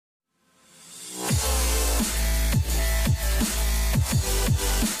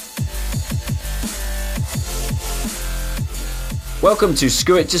Welcome to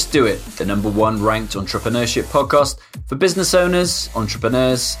Screw It, Just Do It, the #1 ranked entrepreneurship podcast for business owners,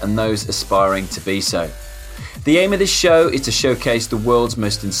 entrepreneurs, and those aspiring to be so. The aim of this show is to showcase the world's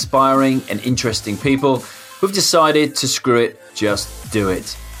most inspiring and interesting people who've decided to screw it, just do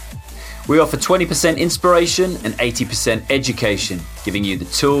it. We offer 20% inspiration and 80% education, giving you the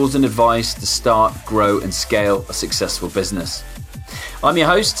tools and advice to start, grow, and scale a successful business. I'm your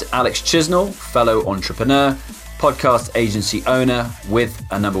host, Alex Chisnell, fellow entrepreneur, podcast agency owner with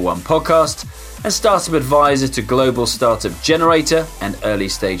a #1 podcast, and startup advisor to global startup generator and early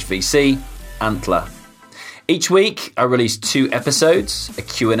stage VC, Antler. Each week, I release 2 episodes, a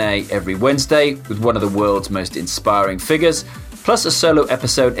Q&A every Wednesday with one of the world's most inspiring figures, plus a solo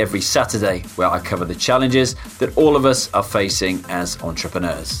episode every Saturday where I cover the challenges that all of us are facing as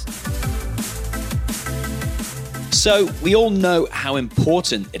entrepreneurs. So, we all know how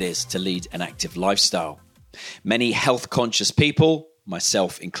important it is to lead an active lifestyle. Many health-conscious people,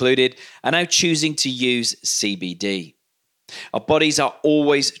 myself included, are now choosing to use CBD. Our bodies are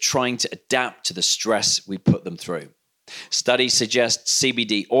always trying to adapt to the stress we put them through. Studies suggest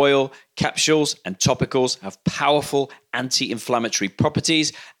CBD oil, capsules, and topicals have powerful anti-inflammatory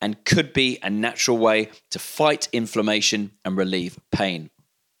properties and could be a natural way to fight inflammation and relieve pain.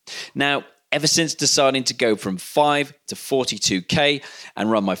 Now, ever since deciding to go from 5 to 42K and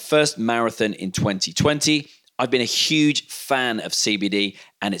run my first marathon in 2020, I've been a huge fan of CBD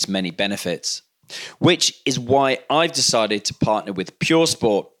and its many benefits, which is why I've decided to partner with Pure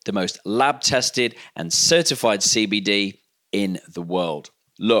Sport, the most lab-tested and certified CBD in the world.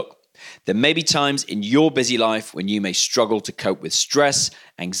 Look, there may be times in your busy life when you may struggle to cope with stress,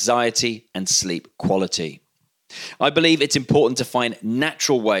 anxiety, and sleep quality. I believe it's important to find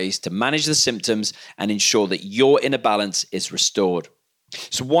natural ways to manage the symptoms and ensure that your inner balance is restored.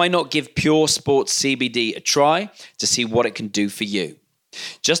 So why not give Pure Sport CBD a try to see what it can do for you?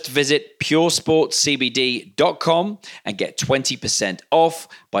 Just visit puresportcbd.com and get 20% off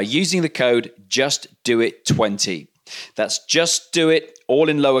by using the code JustDoIt20. That's Just Do It, all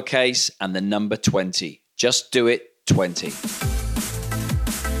in lowercase and the number 20. Just Do It 20.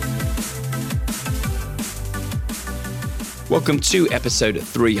 Welcome to episode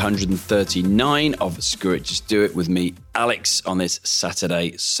 339 of Screw It, Just Do It with me, Alex, on this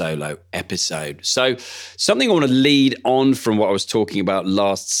Saturday solo episode. So something I want to lead on from what I was talking about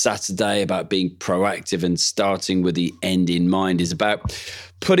last Saturday about being proactive and starting with the end in mind is about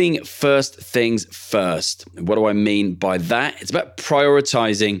putting first things first. What do I mean by that? It's about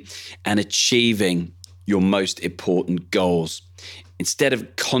prioritizing and achieving your most important goals instead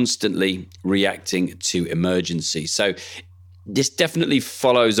of constantly reacting to emergencies. So this definitely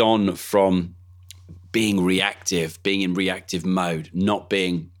follows on from being reactive, being in reactive mode, not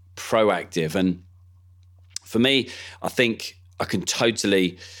being proactive. And for me, I think I can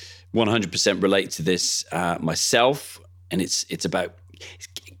totally 100% relate to this myself. And it's about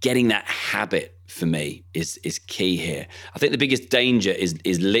getting that habit for me is key here. I think the biggest danger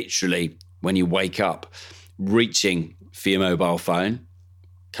is literally when you wake up, reaching for your mobile phone.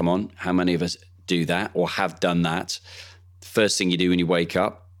 Come on, how many of us do that or have done that? First thing you do when you wake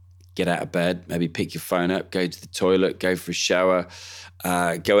up, get out of bed, maybe pick your phone up, go to the toilet, go for a shower,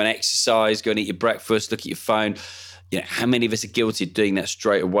 go and exercise, go and eat your breakfast, look at your phone. You know, how many of us are guilty of doing that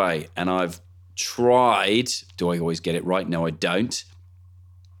straight away? And I've tried, do I always get it right? No, I don't,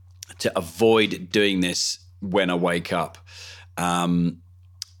 to avoid doing this when I wake up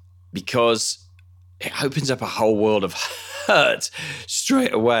because it opens up a whole world of hurt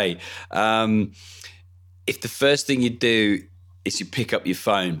straight away. If the first thing you do is you pick up your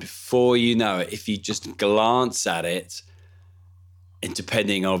phone, before you know it, if you just glance at it, and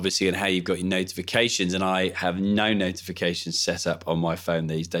depending obviously on how you've got your notifications, and I have no notifications set up on my phone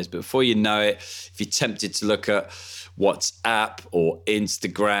these days, but before you know it, if you're tempted to look at WhatsApp or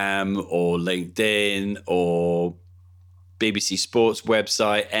Instagram or LinkedIn or BBC Sports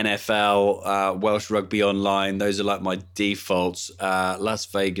website, NFL, Welsh Rugby Online. Those are like my defaults. Las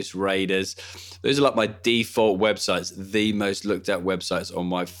Vegas Raiders. Those are like my default websites, the most looked at websites on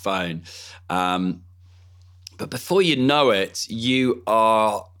my phone. But before you know it, you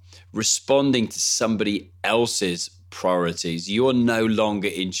are responding to somebody else's priorities. You are no longer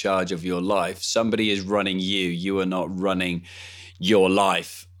in charge of your life. Somebody is running you. You are not running your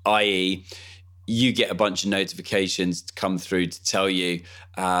life, i.e., you get a bunch of notifications to come through to tell you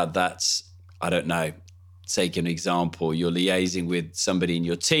that, I don't know, take an example. You're liaising with somebody in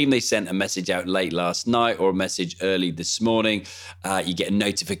your team. They sent a message out late last night or a message early this morning. You get a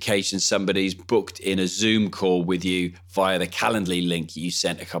notification somebody's booked in a Zoom call with you via the Calendly link you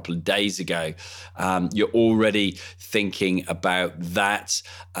sent a couple of days ago. You're already thinking about that.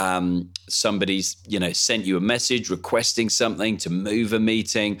 Somebody's, sent you a message requesting something to move a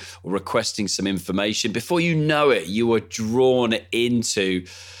meeting or requesting some information. Before you know it, you are drawn into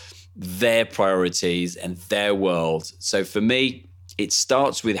their priorities and their world. So for me, it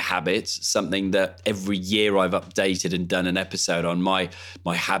starts with habits, something that every year I've updated and done an episode on my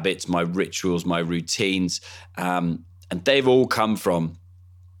habits, my rituals, my routines. And they've all come from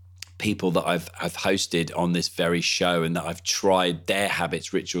people that I've hosted on this very show, and that I've tried their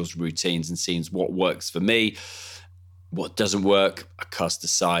habits, rituals, routines, and seen what works for me. What doesn't work, I cast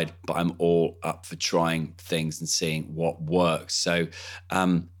aside, but I'm all up for trying things and seeing what works. So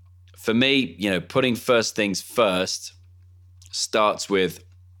for me, putting first things first starts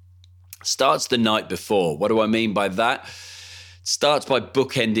the night before. What do I mean by that? It starts by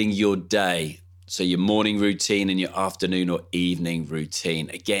bookending your day. So your morning routine and your afternoon or evening routine.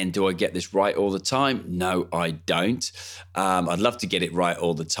 Again, do I get this right all the time? No, I don't. I'd love to get it right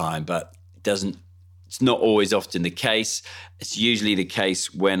all the time, but it's not always often the case. It's usually the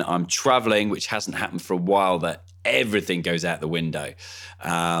case when I'm traveling, which hasn't happened for a while, that everything goes out the window.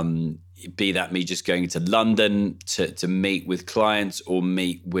 Be that me just going to London to meet with clients or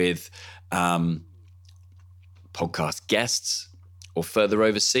meet with podcast guests, or further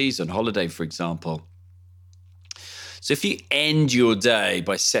overseas on holiday, for example. So if you end your day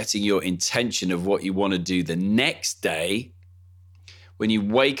by setting your intention of what you want to do the next day, when you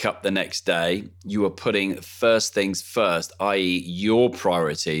wake up the next day, you are putting first things first, i.e. your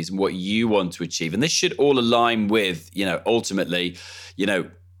priorities and what you want to achieve. And this should all align with, ultimately,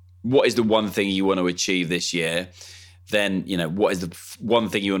 what is the one thing you want to achieve this year? Then, what is the one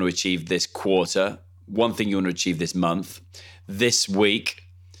thing you want to achieve this quarter? One thing you want to achieve this month, this week?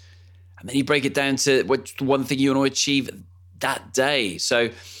 And then you break it down to what's the one thing you want to achieve that day. So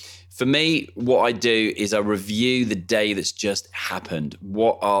for me, what I do is I review the day that's just happened.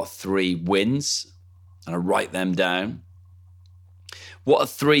 What are 3 wins? And I write them down. What are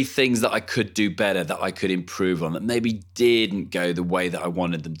 3 things that I could do better, that I could improve on, that maybe didn't go the way that I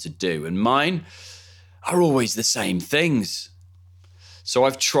wanted them to do? And mine are always the same things. So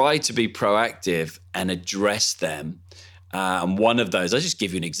I've tried to be proactive and address them. And one of those, I'll just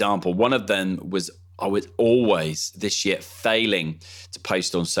give you an example. One of them was I was always this year failing to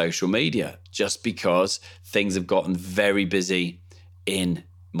post on social media, just because things have gotten very busy in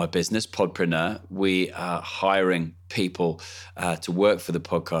my business, Podpreneur. We are hiring people to work for the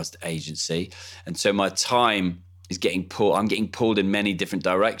podcast agency. And so my time is getting pulled. I'm getting pulled in many different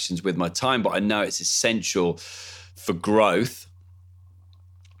directions with my time, but I know it's essential for growth.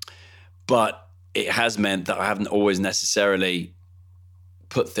 But it has meant that I haven't always necessarily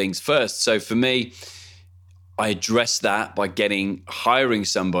put things first. So for me, I address that by hiring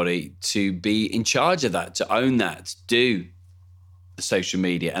somebody to be in charge of that, to own that, to do the social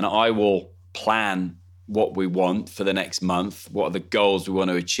media. And I will plan what we want for the next month. What are the goals we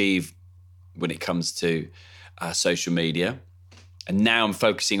want to achieve when it comes to social media? And now I'm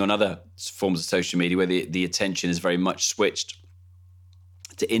focusing on other forms of social media where the attention is very much switched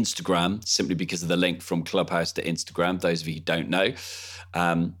to Instagram, simply because of the link from Clubhouse to Instagram. Those of you who don't know,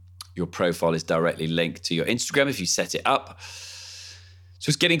 your profile is directly linked to your Instagram if you set it up. So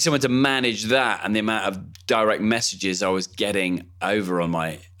it's getting someone to manage that, and the amount of direct messages I was getting over on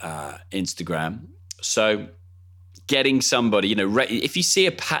my Instagram. So getting somebody, if you see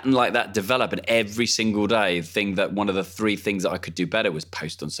a pattern like that develop, and every single day, one of the 3 things that I could do better was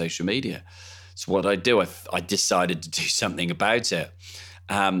post on social media. So what I do, I decided to do something about it.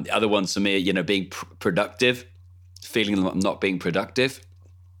 The other ones for me, being productive, feeling like I'm not being productive.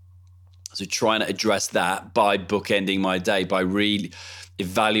 So trying to address that by bookending my day, by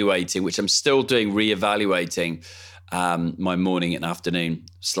re-evaluating, which I'm still doing, re-evaluating my morning and afternoon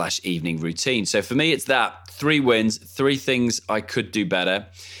 / evening routine. So for me, it's that 3 wins, 3 things I could do better,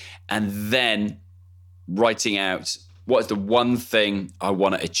 and then writing out what is the one thing I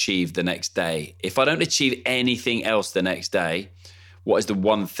want to achieve the next day. If I don't achieve anything else the next day, what is the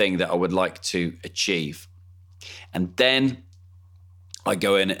one thing that I would like to achieve? And then I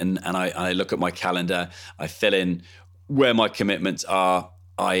go in and I look at my calendar. I fill in where my commitments are,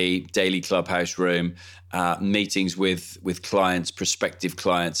 i.e. daily Clubhouse room, meetings with clients, prospective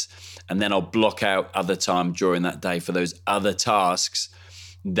clients. And then I'll block out other time during that day for those other tasks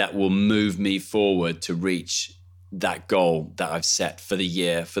that will move me forward to reach that goal that I've set for the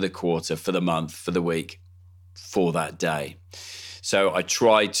year, for the quarter, for the month, for the week. for that day. So I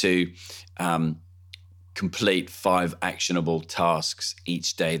try to complete 5 actionable tasks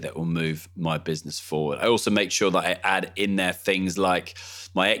each day that will move my business forward. I also make sure that I add in there things like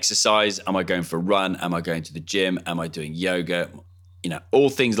my exercise. Am I going for a run? Am I going to the gym? Am I doing yoga? All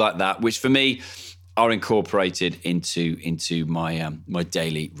things like that, which for me are incorporated into my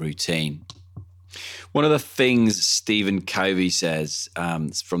daily routine. One of the things Stephen Covey says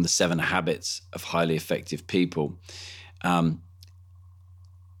from the 7 Habits of Highly Effective People,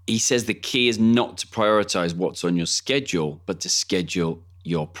 he says the key is not to prioritize what's on your schedule, but to schedule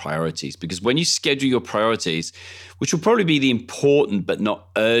your priorities. Because when you schedule your priorities, which will probably be the important but not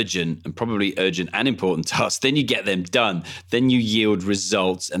urgent, and probably urgent and important tasks, then you get them done. Then you yield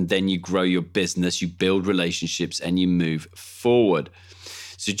results, and then you grow your business, you build relationships, and you move forward.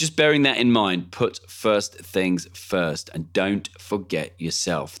 So just bearing that in mind, put first things first, and don't forget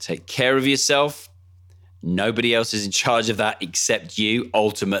yourself. Take care of yourself. Nobody else is in charge of that except you,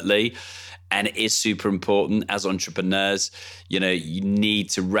 ultimately. And it is super important as entrepreneurs. You need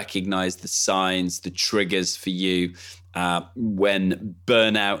to recognize the signs, the triggers for you when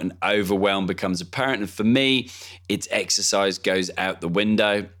burnout and overwhelm becomes apparent. And for me, it's exercise goes out the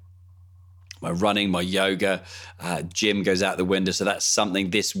window. My running, my yoga, gym goes out the window. So that's something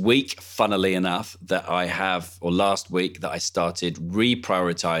this week, funnily enough, that I have, or last week, that I started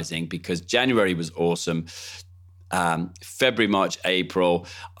reprioritizing because January was awesome. February, March, April,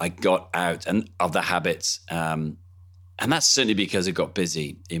 I got out of the habits. And that's certainly because I got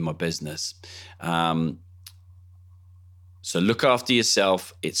busy in my business. So look after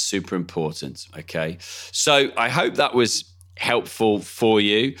yourself. It's super important, okay? So I hope that was helpful for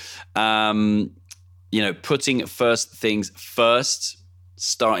you. Putting first things first,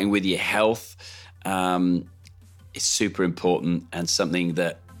 starting with your health, is super important, and something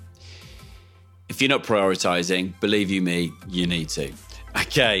that if you're not prioritizing, believe you me, you need to.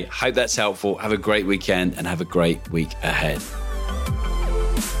 Okay, hope that's helpful. Have a great weekend and have a great week ahead.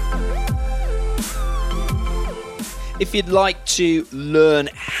 If you'd like to learn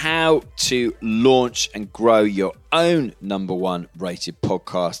how to launch and grow your own #1 rated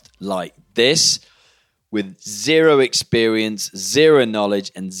podcast like this, with 0 experience, 0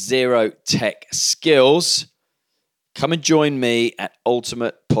 knowledge, and 0 tech skills, come and join me at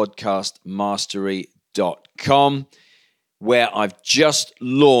ultimatepodcastmastery.com, where I've just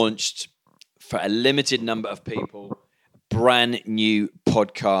launched, for a limited number of people, a brand new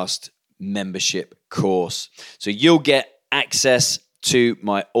podcast membership course. So you'll get access to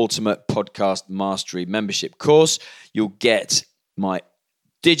my Ultimate Podcast Mastery membership course. You'll get my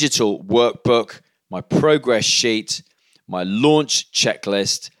digital workbook, my progress sheet, my launch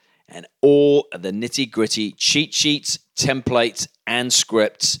checklist, and all of the nitty-gritty cheat sheets, templates, and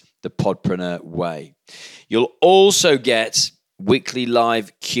scripts the Podpreneur way. You'll also get weekly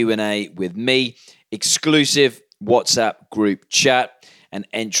live Q&A with me, exclusive WhatsApp group chat, and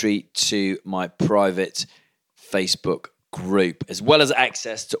entry to my private Facebook group, as well as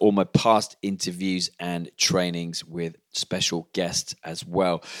access to all my past interviews and trainings with special guests as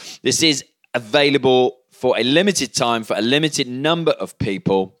well. This is available for a limited time, for a limited number of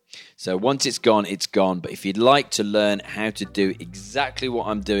people. So once it's gone, it's gone. But if you'd like to learn how to do exactly what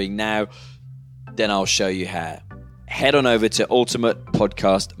I'm doing now, then I'll show you how. Head on over to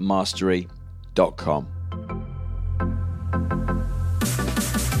ultimatepodcastmastery.com.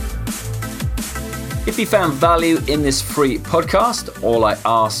 If you found value in this free podcast, all I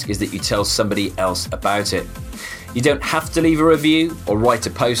ask is that you tell somebody else about it. You don't have to leave a review or write a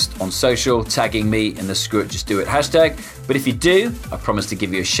post on social tagging me in the Screw It Just Do It hashtag, but if you do, I promise to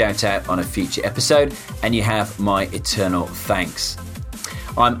give you a shout out on a future episode, and you have my eternal thanks.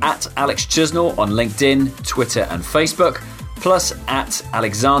 I'm at Alex Chisnell on LinkedIn, Twitter and Facebook, plus at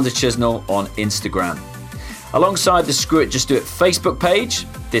Alexander Chisnell on Instagram. Alongside the Screw It Just Do It Facebook page,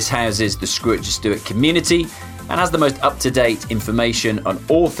 this houses the Screw It Just Do It community and has the most up-to-date information on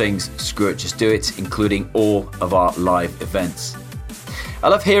all things Screw It Just Do It, including all of our live events. I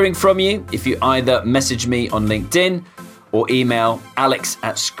love hearing from you. If you either message me on LinkedIn or email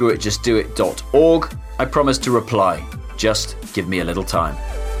alex@screwitjustdoit.org, I promise to reply. Just give me a little time.